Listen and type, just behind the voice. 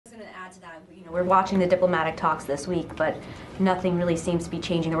add to that, we're watching the diplomatic talks this week, but nothing really seems to be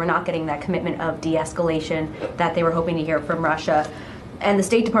changing. We're not getting that commitment of de-escalation that they were hoping to hear from Russia. And the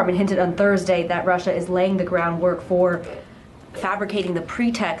State Department hinted on Thursday that Russia is laying the groundwork for fabricating the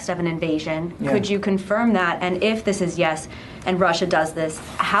pretext of an invasion. Yeah. Could you confirm that? And if this is yes, and Russia does this,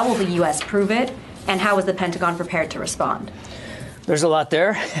 how will the U.S. prove it? And how is the Pentagon prepared to respond? There's a lot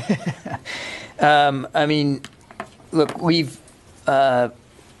there. I mean, look, we've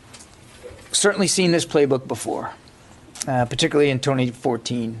certainly seen this playbook before, particularly in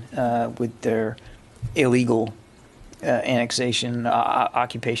 2014 with their illegal annexation,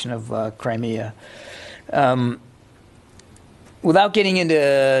 occupation of Crimea. Without getting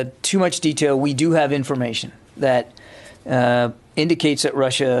into too much detail, we do have information that indicates that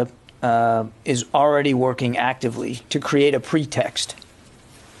Russia is already working actively to create a pretext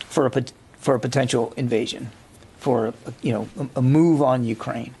for a potential invasion, for a move on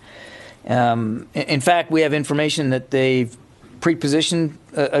Ukraine. In fact, we have information that they've pre-positioned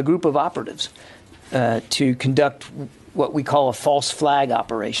a group of operatives to conduct what we call a false flag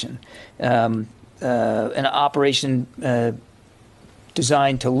operation, an operation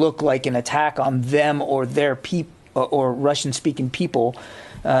designed to look like an attack on them or their people or Russian-speaking people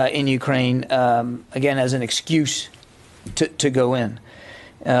in Ukraine, again as an excuse to go in.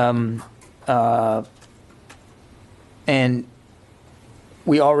 And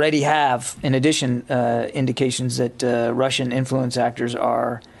we already have, in addition, indications that Russian influence actors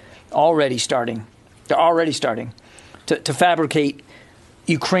are already starting. They're already starting to fabricate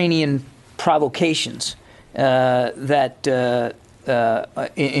Ukrainian provocations that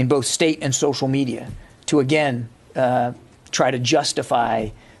in both state and social media to again try to justify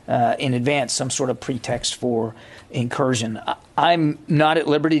in advance some sort of pretext for incursion. I'm not at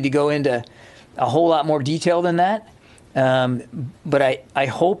liberty to go into a whole lot more detail than that. But I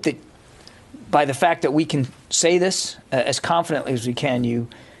hope that by the fact that we can say this as confidently as we can,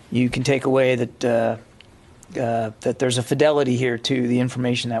 you can take away that that there's a fidelity here to the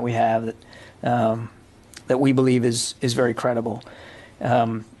information that we have that we believe is very credible.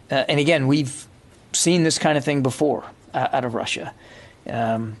 And again, we've seen this kind of thing before out of Russia.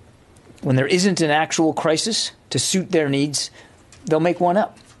 When there isn't an actual crisis to suit their needs, they'll make one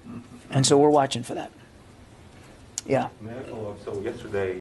up. And so we're watching for that. Yeah. May I follow up? So yesterday,